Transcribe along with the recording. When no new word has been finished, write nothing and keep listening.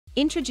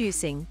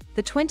Introducing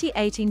the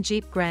 2018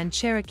 Jeep Grand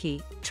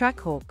Cherokee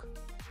Trackhawk.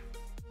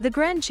 The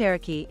Grand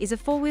Cherokee is a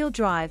four-wheel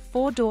drive,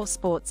 four-door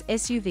sports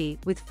SUV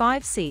with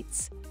 5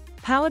 seats,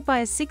 powered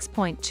by a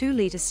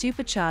 6.2-litre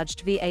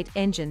supercharged V8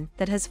 engine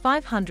that has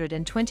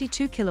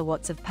 522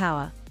 kilowatts of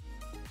power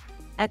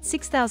at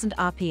 6,000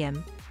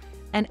 RPM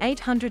and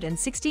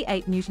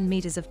 868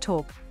 Newton-meters of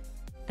torque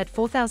at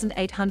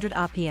 4,800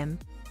 RPM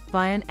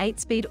via an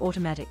 8-speed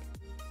automatic.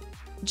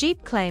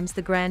 Jeep claims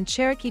the Grand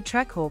Cherokee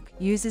Trackhawk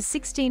uses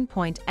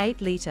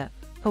 16.8-litre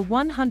per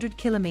 100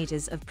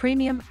 kilometers of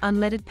premium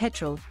unleaded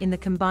petrol in the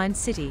combined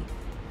city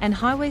and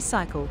highway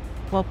cycle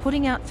while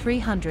putting out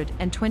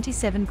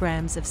 327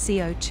 grams of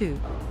CO2.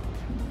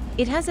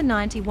 It has a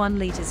 91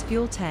 liters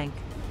fuel tank,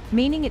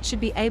 meaning it should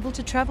be able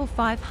to travel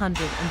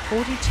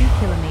 542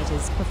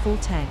 kilometers per full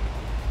tank.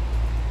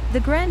 The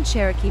Grand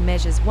Cherokee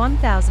measures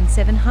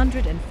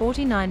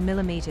 1,749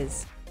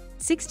 millimeters,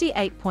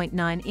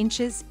 68.9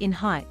 inches in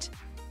height,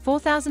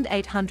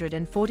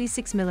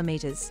 4,846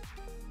 millimeters,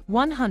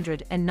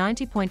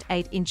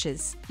 190.8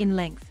 inches in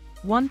length,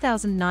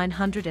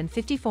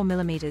 1,954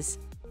 millimeters,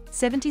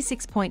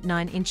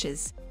 76.9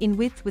 inches in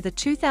width with a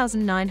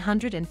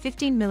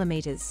 2,915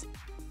 millimeters,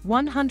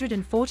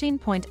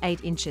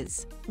 114.8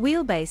 inches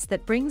wheelbase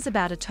that brings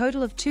about a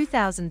total of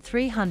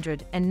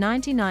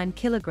 2,399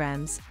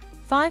 kilograms,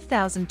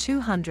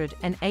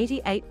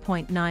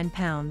 5,288.9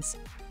 pounds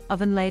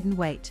of unladen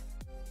weight.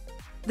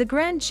 The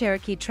Grand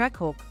Cherokee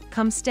Trackhawk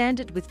comes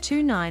standard with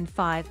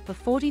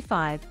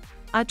 295/45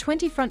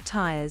 R20 front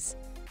tires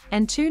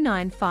and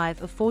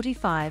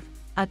 295/45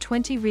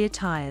 R20 rear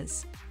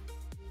tires.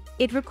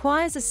 It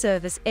requires a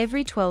service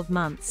every 12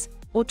 months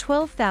or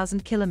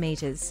 12,000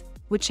 kilometers,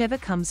 whichever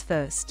comes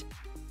first.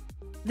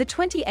 The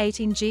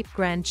 2018 Jeep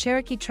Grand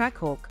Cherokee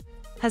Trackhawk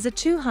has a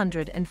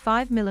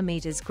 205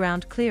 mm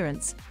ground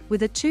clearance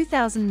with a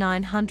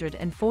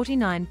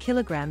 2,949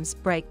 kilograms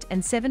braked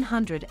and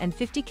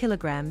 750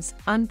 kilograms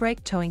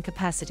unbraked towing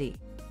capacity.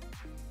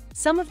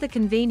 Some of the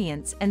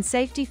convenience and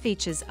safety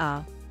features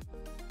are: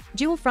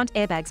 dual front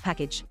airbags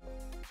package,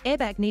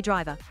 airbag knee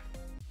driver,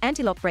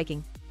 anti-lock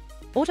braking,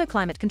 auto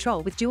climate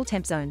control with dual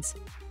temp zones,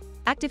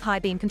 active high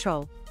beam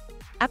control,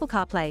 Apple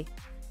CarPlay,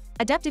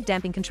 adaptive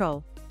damping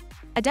control,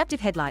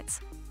 adaptive headlights,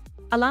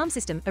 alarm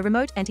system, a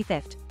remote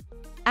anti-theft,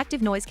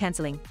 active noise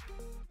cancelling,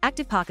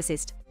 active park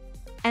assist,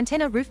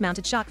 antenna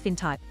roof-mounted shark fin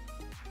type,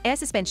 air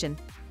suspension,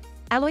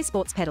 alloy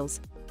sports pedals,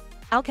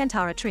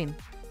 Alcantara trim,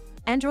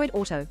 Android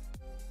Auto,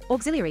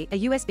 auxiliary,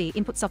 a USB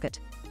input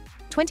socket,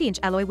 20-inch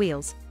alloy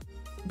wheels,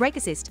 brake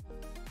assist,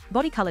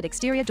 body-colored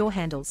exterior door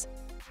handles,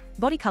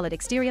 body-colored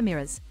exterior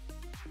mirrors,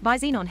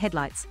 bi-xenon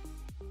headlights,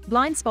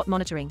 blind spot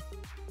monitoring,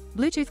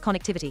 Bluetooth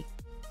connectivity,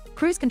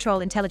 cruise control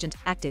intelligent,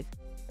 active,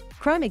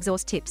 chrome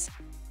exhaust tips,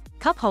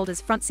 cup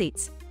holders front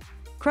seats,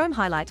 chrome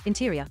highlight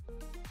interior,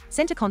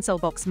 center console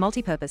box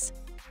multi-purpose,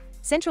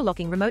 central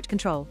locking remote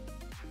control,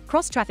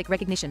 cross-traffic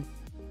recognition,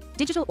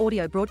 digital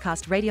audio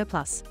broadcast radio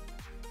plus,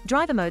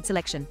 driver mode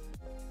selection,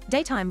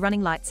 daytime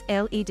running lights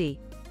LED,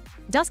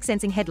 dusk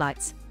sensing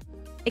headlights,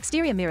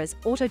 exterior mirrors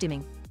auto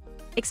dimming,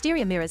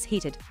 exterior mirrors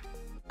heated,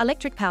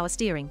 electric power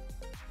steering,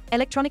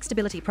 electronic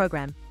stability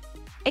program,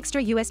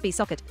 extra USB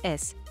socket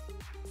S,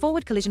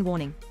 forward collision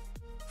warning,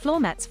 floor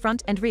mats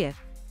front and rear,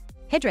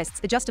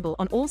 headrests adjustable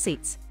on all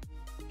seats,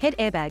 head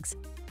airbags,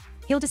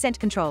 hill descent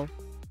control,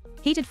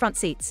 heated front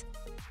seats,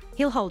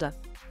 hill holder,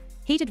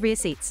 heated rear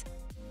seats,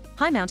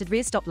 high-mounted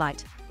rear stop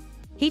light,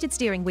 heated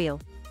steering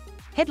wheel,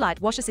 headlight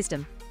washer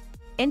system,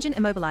 engine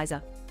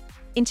immobilizer,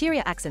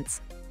 interior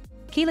accents,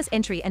 keyless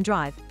entry and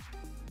drive,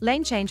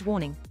 lane change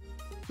warning,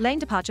 lane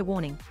departure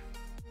warning,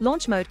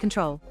 launch mode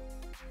control,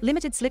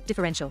 limited slip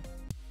differential,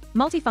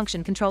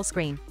 multifunction control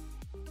screen,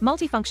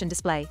 multifunction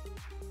display,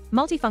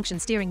 multifunction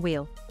steering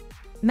wheel,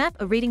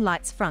 map or reading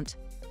lights front,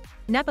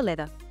 Napa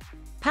leather,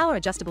 power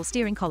adjustable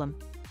steering column,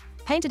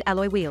 painted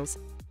alloy wheels,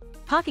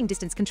 parking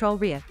distance control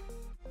rear,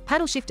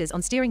 paddle shifters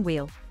on steering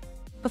wheel,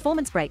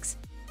 performance brakes,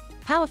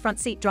 power front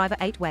seat driver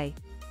 8-way,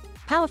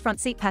 power front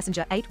seat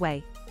passenger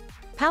 8-way,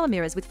 power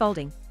mirrors with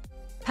folding,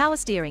 power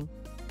steering.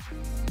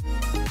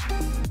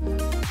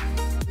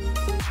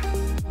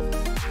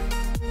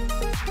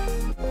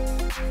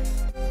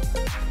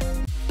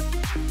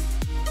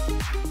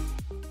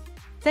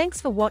 Thanks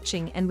for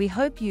watching, and we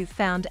hope you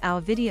found our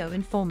video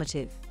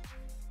informative.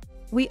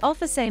 We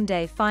offer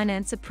same-day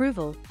finance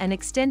approval and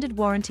extended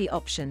warranty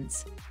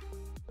options.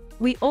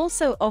 We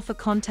also offer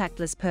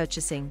contactless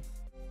purchasing.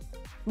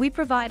 We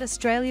provide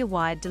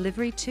Australia-wide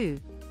delivery too.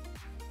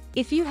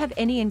 If you have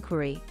any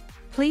inquiry,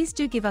 please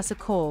do give us a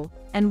call,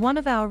 and one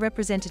of our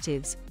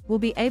representatives will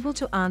be able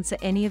to answer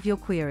any of your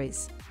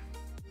queries.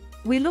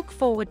 We look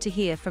forward to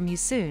hear from you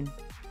soon.